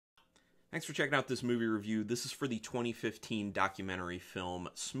Thanks for checking out this movie review. This is for the 2015 documentary film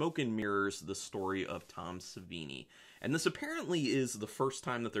Smoke and Mirrors, The Story of Tom Savini. And this apparently is the first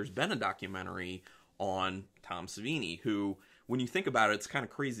time that there's been a documentary on Tom Savini, who, when you think about it, it's kind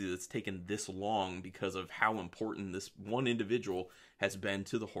of crazy that it's taken this long because of how important this one individual has been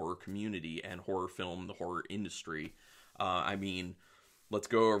to the horror community and horror film, the horror industry. Let's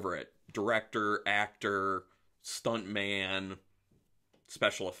go over it. Director, actor, stuntman,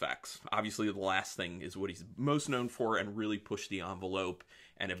 special effects. Obviously, the last thing is what he's most known for and really pushed the envelope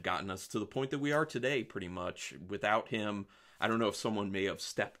and have gotten us to the point that we are today, pretty much. Without him, I don't know if someone may have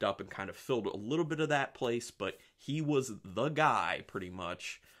stepped up and kind of filled a little bit of that place, but he was the guy, pretty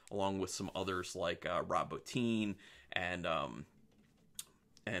much, along with some others like Rob Bottin and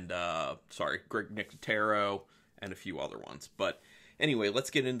Greg Nicotero and a few other ones. But anyway, let's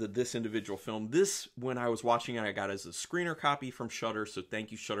get into this individual film. This, when I was watching it, I got as a screener copy from Shudder, so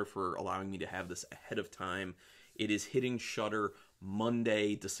thank you, Shudder, for allowing me to have this ahead of time. It is hitting Shudder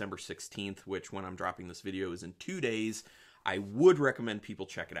Monday, December 16th, which, when I'm dropping this video, is in 2 days. I would recommend people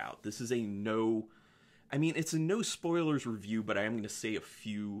check it out. This is it's a no spoilers review, but I am going to say a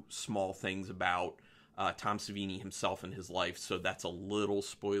few small things about Tom Savini himself and his life, so that's a little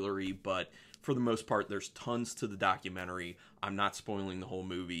spoilery, but for the most part, there's tons to the documentary. I'm not spoiling the whole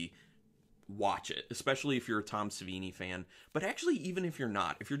movie. Watch it, especially if you're a Tom Savini fan. But actually, even if you're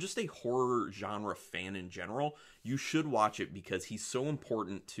not, if you're just a horror genre fan in general, you should watch it because he's so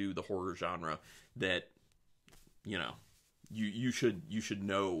important to the horror genre that, you should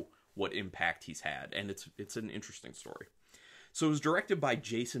know what impact he's had, and it's an interesting story. So it was directed by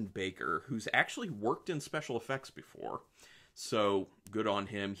Jason Baker, who's actually worked in special effects before. So good on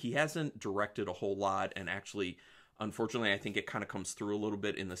him. He hasn't directed a whole lot, and actually, unfortunately, I think it kind of comes through a little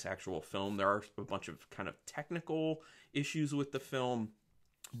bit in this actual film. There are a bunch of kind of technical issues with the film,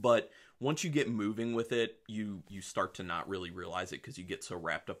 but once you get moving with it, you start to not really realize it because you get so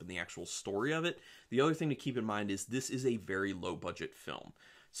wrapped up in the actual story of it. The other thing to keep in mind is this is a very low-budget film.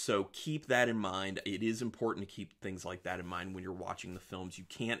 So keep that in mind. It is important to keep things like that in mind when you're watching the films. You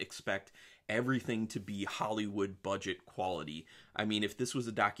can't expect everything to be Hollywood budget quality. I mean, if this was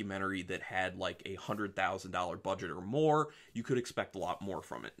a documentary that had like a $100,000 budget or more, you could expect a lot more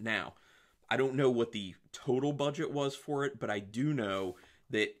from it. Now, I don't know what the total budget was for it, but I do know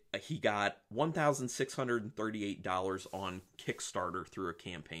that he got $1,638 on Kickstarter through a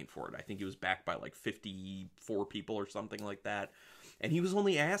campaign for it. I think he was backed by like 54 people or something like that. And he was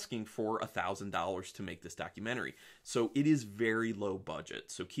only asking for $1,000 to make this documentary. So it is very low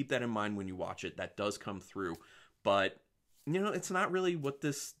budget. So keep that in mind when you watch it. That does come through. But, it's not really what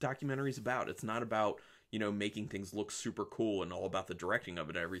this documentary is about. It's not about, making things look super cool and all about the directing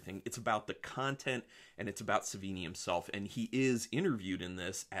of it and everything. It's about the content, and it's about Savini himself. And he is interviewed in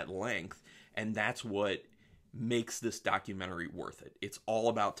this at length. And that's what makes this documentary worth it. It's all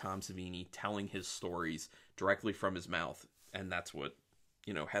about Tom Savini telling his stories directly from his mouth. And that's what,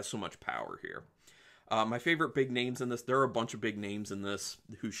 has so much power here. My favorite big names in this, there are a bunch of big names in this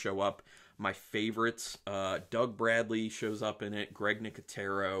who show up. My favorites, Doug Bradley shows up in it, Greg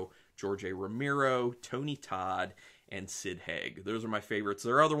Nicotero, George A. Romero, Tony Todd, and Sid Haig. Those are my favorites.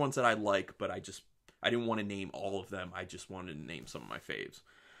 There are other ones that I like, but I didn't want to name all of them. I just wanted to name some of my faves.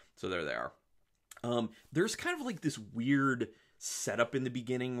 So there they are. There's kind of like this weird setup in the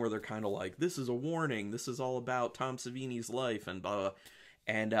beginning where they're kind of like, this is a warning, this is all about Tom Savini's life, and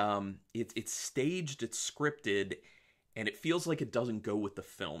it's staged, it's scripted, and it feels like it doesn't go with the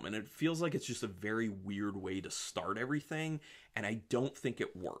film, and it feels like it's just a very weird way to start everything, and I don't think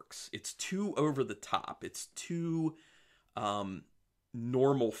it works. It's too over the top. It's too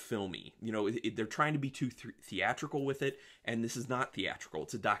normal filmy. They're trying to be too theatrical with it, and this is not theatrical.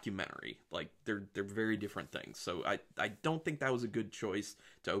 It's a documentary. Like, they're very different things. So I don't think that was a good choice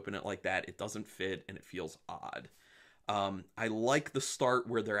to open it like that. It doesn't fit, and it feels odd. I like the start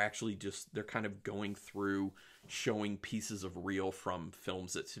where they're kind of going through showing pieces of reel from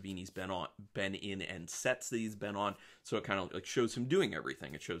films that Savini's been in and sets that he's been on. So it kind of like shows him doing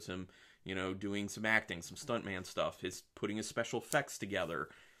everything. It shows him doing some acting, some stuntman stuff, putting his special effects together,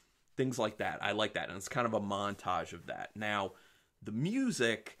 things like that. I like that, and it's kind of a montage of that. Now, the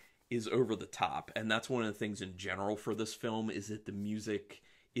music is over the top, and that's one of the things in general for this film, is that the music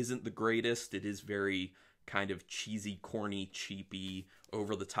isn't the greatest. It is very kind of cheesy, corny, cheapy,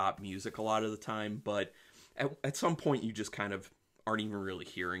 over-the-top music a lot of the time, but at some point you just kind of aren't even really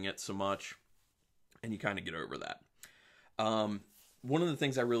hearing it so much, and you kind of get over that. One of the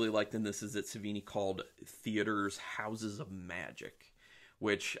things I really liked in this is that Savini called theaters houses of magic,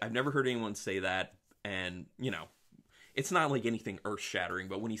 which I've never heard anyone say that, and, it's not like anything earth-shattering,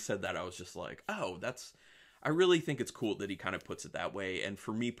 but when he said that, I was just like, oh, that's... I really think it's cool that he kind of puts it that way, and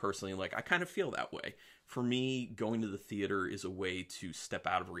for me personally, like, I kind of feel that way. For me, going to the theater is a way to step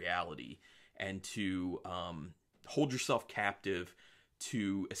out of reality and to hold yourself captive,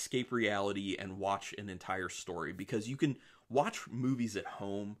 to escape reality and watch an entire story, because you can watch movies at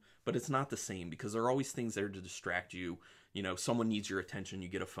home, but it's not the same because there are always things there to distract you. You know, someone needs your attention, you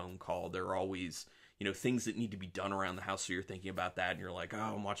get a phone call. There are always, you know, things that need to be done around the house, so you're thinking about that, and you're like,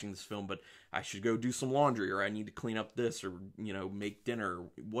 oh, I'm watching this film, but I should go do some laundry, or I need to clean up this, or, you know, make dinner, or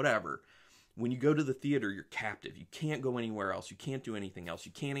whatever. When you go to the theater, you're captive. You can't go anywhere else. You can't do anything else.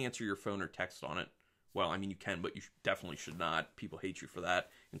 You can't answer your phone or text on it. Well, I mean, you can, but you definitely should not. People hate you for that,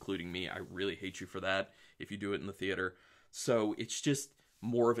 including me. I really hate you for that if you do it in the theater. So it's just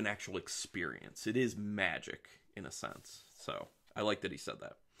more of an actual experience. It is magic, in a sense. So I like that he said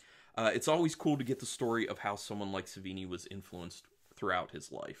that. It's always cool to get the story of how someone like Savini was influenced throughout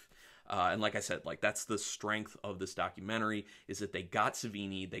his life. And like I said, like, that's the strength of this documentary, is that they got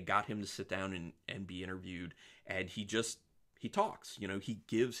Savini, they got him to sit down and be interviewed, and he talks, you know, he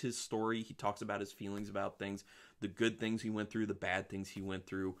gives his story, he talks about his feelings about things, the good things he went through, the bad things he went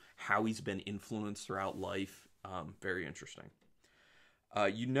through, how he's been influenced throughout life. Very interesting.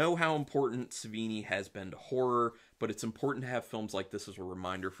 You know how important Savini has been to horror, but it's important to have films like this as a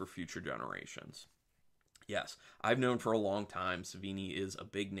reminder for future generations. Yes, I've known for a long time Savini is a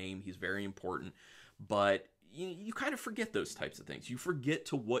big name, he's very important, but you kind of forget those types of things. You forget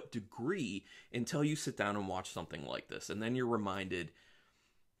to what degree until you sit down and watch something like this, and then you're reminded,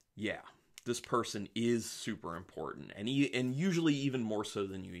 yeah, this person is super important, and usually even more so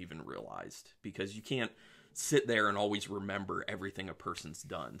than you even realized, because you can't sit there and always remember everything a person's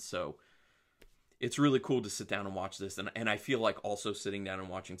done. So it's really cool to sit down and watch this, and I feel like also sitting down and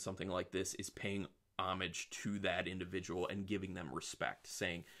watching something like this is paying homage to that individual and giving them respect,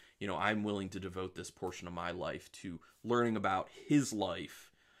 saying, you know, I'm willing to devote this portion of my life to learning about his life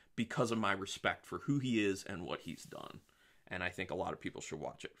because of my respect for who he is and what he's done. And I think a lot of people should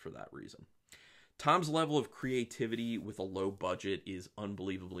watch it for that reason. Tom's level of creativity with a low budget is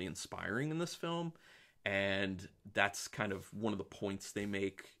unbelievably inspiring in this film. And that's kind of one of the points they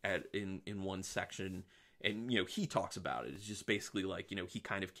make in one section. And, you know, he talks about it. It's just basically like, you know, he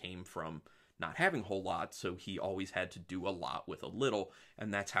kind of came from not having a whole lot, so he always had to do a lot with a little,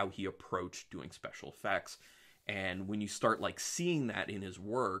 and that's how he approached doing special effects. And when you start like seeing that in his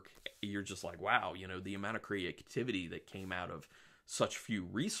work, you're just like, wow, you know, the amount of creativity that came out of such few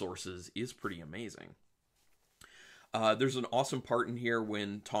resources is pretty amazing. There's an awesome part in here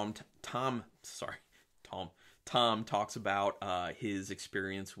when Tom talks about his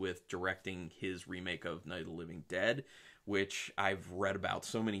experience with directing his remake of Night of the Living Dead, which I've read about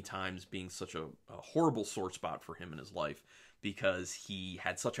so many times being such a horrible sore spot for him in his life, because he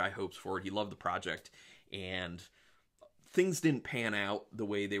had such high hopes for it. He loved the project, and things didn't pan out the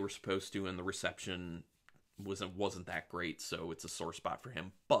way they were supposed to, and the reception wasn't that great, so it's a sore spot for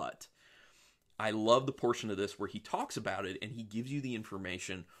him. But I love the portion of this where he talks about it, and he gives you the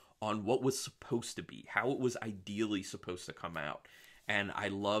information on what was supposed to be, how it was ideally supposed to come out. And I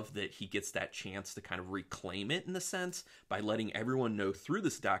love that he gets that chance to kind of reclaim it, in a sense, by letting everyone know through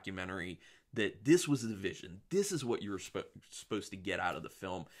this documentary that this was the vision. This is what you were supposed to get out of the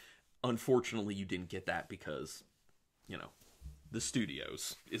film. Unfortunately, you didn't get that because, you know, the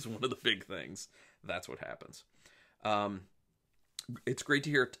studios is one of the big things. That's what happens. It's great to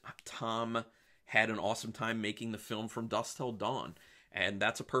hear Tom had an awesome time making the film From Dusk Till Dawn. And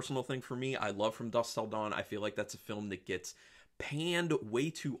that's a personal thing for me. I love From Dusk Till Dawn. I feel like that's a film that gets panned way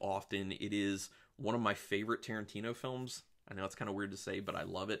too often. It is one of my favorite Tarantino films. I know it's kind of weird to say, but I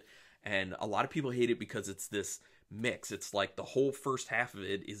love it. And a lot of people hate it because it's this mix. It's like the whole first half of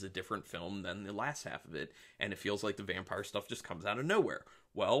it is a different film than the last half of it. And it feels like the vampire stuff just comes out of nowhere.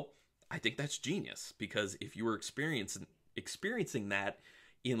 Well, I think that's genius, because if you were experiencing that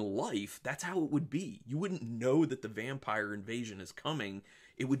in life, that's how it would be. You wouldn't know that the vampire invasion is coming.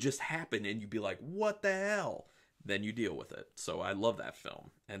 It would just happen and you'd be like, what the hell? Then you deal with it. So I love that film,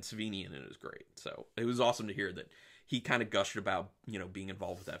 and Savini in it is great. So it was awesome to hear that he kind of gushed about, you know, being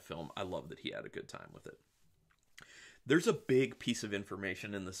involved with that film. I love that he had a good time with it. There's a big piece of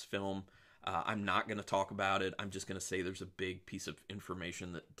information in this film. I'm not going to talk about it. I'm just going to say there's a big piece of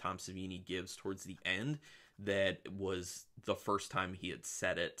information that Tom Savini gives towards the end that was the first time he had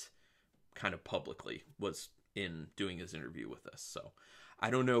said it kind of publicly, was in doing his interview with us. So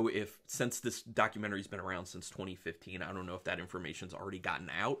I don't know if, since this documentary's been around since 2015, I don't know if that information's already gotten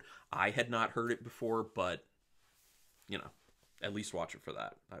out. I had not heard it before, but, you know, at least watch it for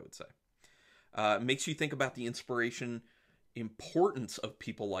that, I would say. Makes you think about the importance of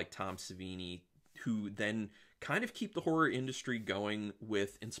people like Tom Savini, who then kind of keep the horror industry going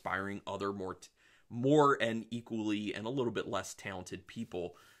with inspiring other more and equally and a little bit less talented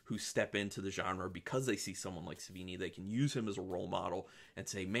people who step into the genre because they see someone like Savini. They can use him as a role model and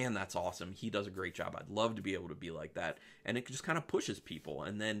say, man, that's awesome. He does a great job. I'd love to be able to be like that. And it just kind of pushes people.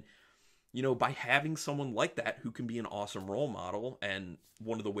 And then, you know, by having someone like that who can be an awesome role model, and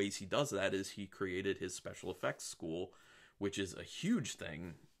one of the ways he does that is he created his special effects school, which is a huge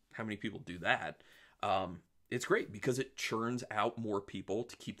thing. How many people do that? It's great because it churns out more people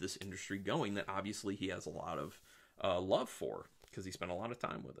to keep this industry going that obviously he has a lot of love for, because he spent a lot of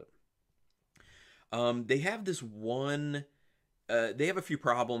time with it. They have this one... they have a few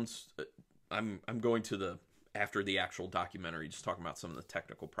problems. I'm going to after the actual documentary, just talking about some of the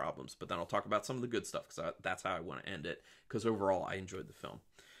technical problems, but then I'll talk about some of the good stuff, because that's how I want to end it, because overall I enjoyed the film.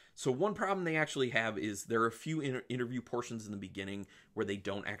 So one problem they actually have is there are a few interview portions in the beginning where they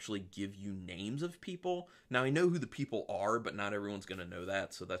don't actually give you names of people. Now, I know who the people are, but not everyone's going to know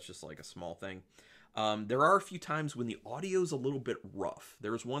that, so that's just like a small thing. There are a few times when the audio's a little bit rough.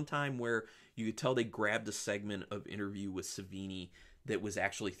 There was one time where you could tell they grabbed a segment of interview with Savini that was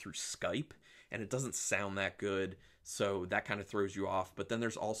actually through Skype, and it doesn't sound that good, so that kind of throws you off. But then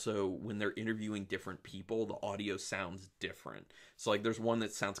there's also, when they're interviewing different people, the audio sounds different. So like there's one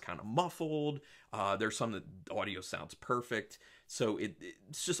that sounds kind of muffled, there's some that the audio sounds perfect, so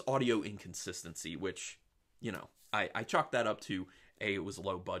it's just audio inconsistency, which, you know, I chalk that up to A, it was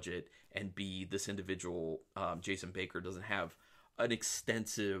low budget, and B, this individual, Jason Baker, doesn't have an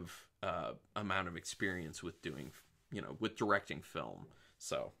extensive amount of experience with doing, you know, with directing film.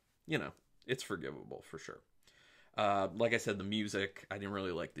 So, you know, it's forgivable for sure. Like I said, the music, I didn't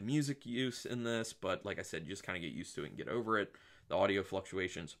really like the music use in this, but like I said, you just kind of get used to it and get over it. The audio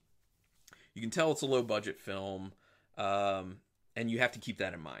fluctuations. You can tell it's a low budget film, and you have to keep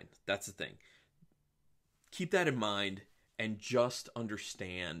that in mind. That's the thing. Keep that in mind and just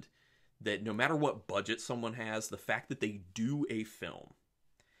understand that no matter what budget someone has, the fact that they do a film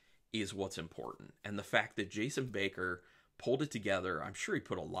is what's important. And the fact that Jason Baker pulled it together, I'm sure he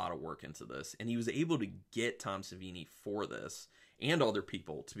put a lot of work into this, and he was able to get Tom Savini for this and other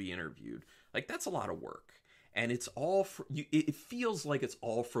people to be interviewed. Like, that's a lot of work. And it's all for, it feels like it's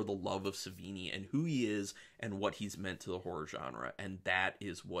all for the love of Savini and who he is and what he's meant to the horror genre. And that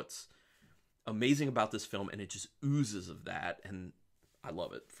is what's amazing about this film, and it just oozes of that, and I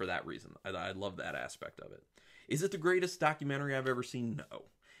love it for that reason. I love that aspect of it. Is it the greatest documentary I've ever seen? No.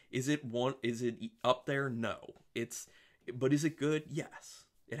 Is it up there? No. But is it good? Yes.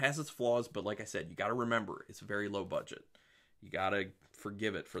 It has its flaws, but like I said, you got to remember, it's very low budget. You got to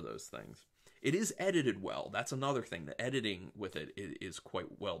forgive it for those things. It is edited well. That's another thing. The editing with it is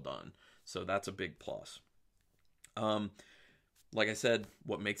quite well done. So that's a big plus. Like I said,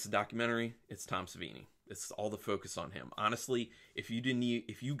 what makes the documentary? It's Tom Savini. It's all the focus on him. Honestly, if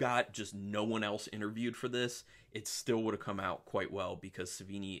you got just no one else interviewed for this, it still would have come out quite well, because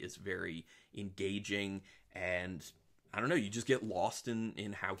Savini is very engaging, and I don't know, you just get lost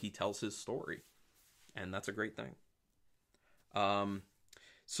in how he tells his story, and that's a great thing.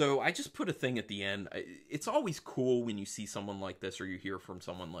 So I just put a thing at the end. It's always cool when you see someone like this, or you hear from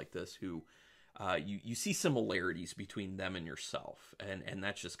someone like this who you see similarities between them and yourself, and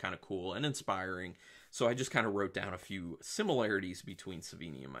that's just kind of cool and inspiring. So I just kind of wrote down a few similarities between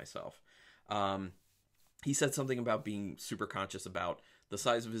Savini and myself. He said something about being super conscious about the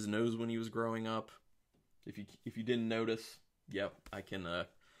size of his nose when he was growing up. If you didn't notice, yep, I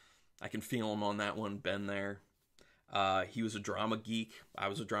can feel him on that one. Been there. He was a drama geek. I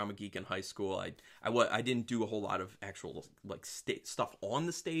was a drama geek in high school. I didn't do a whole lot of actual like stuff on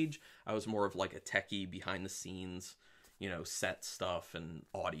the stage. I was more of like a techie behind the scenes, you know, set stuff and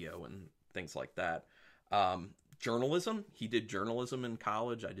audio and things like that. Journalism. He did journalism in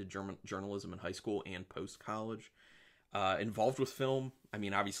college. I did journalism in high school and post-college. Involved with film. I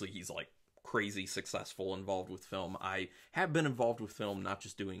mean, obviously he's like crazy successful involved with film. I have been involved with film, not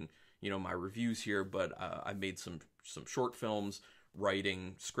just doing, you know, my reviews here, but I made some short films,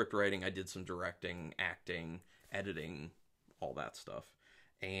 writing, script writing. I did some directing, acting, editing, all that stuff.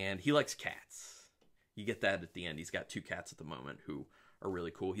 And he likes cats. You get that at the end. He's got 2 cats at the moment who are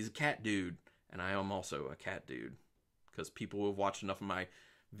really cool. He's a cat dude, and I am also a cat dude, because people who have watched enough of my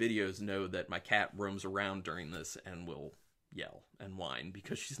videos know that my cat roams around during this and will yell and whine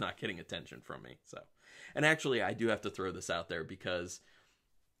because she's not getting attention from me. So, and actually, I do have to throw this out there because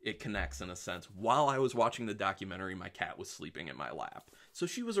it connects in a sense. While I was watching the documentary, my cat was sleeping in my lap. So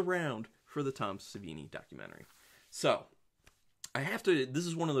she was around for the Tom Savini documentary. So, I have to, this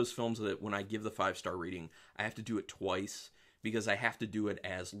is one of those films that when I give the 5-star rating, I have to do it twice, because I have to do it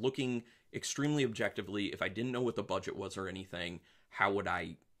as looking extremely objectively. If I didn't know what the budget was or anything, how would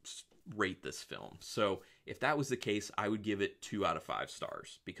I rate this film? So if that was the case, I would give it 2 out of 5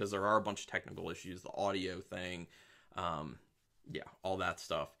 stars, because there are a bunch of technical issues, the audio thing, yeah, all that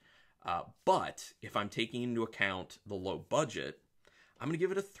stuff. But if I'm taking into account the low budget, I'm going to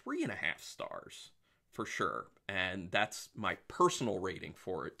give it a 3.5 stars for sure. And that's my personal rating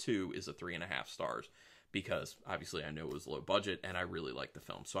for it too, is a 3.5 stars, because obviously I know it was low budget and I really like the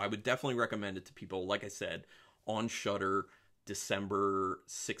film. So I would definitely recommend it to people, like I said, on Shudder, December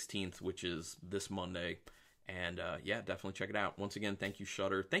 16th, which is this Monday. And yeah, definitely check it out. Once again, thank you,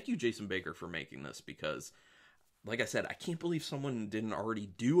 Shudder. Thank you, Jason Baker, for making this, because like I said, I can't believe someone didn't already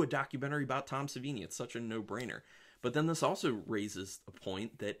do a documentary about Tom Savini. It's such a no-brainer. But then this also raises a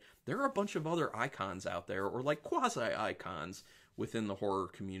point that there are a bunch of other icons out there, or like quasi-icons within the horror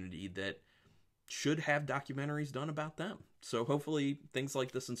community, that should have documentaries done about them. So hopefully things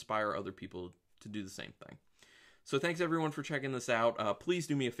like this inspire other people to do the same thing. So thanks everyone for checking this out. Please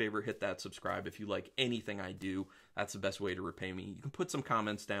do me a favor, hit that subscribe if you like anything I do. That's the best way to repay me. You can put some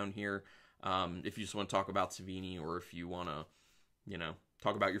comments down here if you just want to talk about Savini, or if you want to, you know,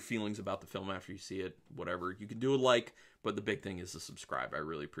 talk about your feelings about the film after you see it, whatever. You can do a like, but the big thing is to subscribe. I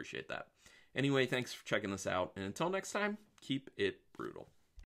really appreciate that. Anyway, thanks for checking this out, and until next time, keep it brutal.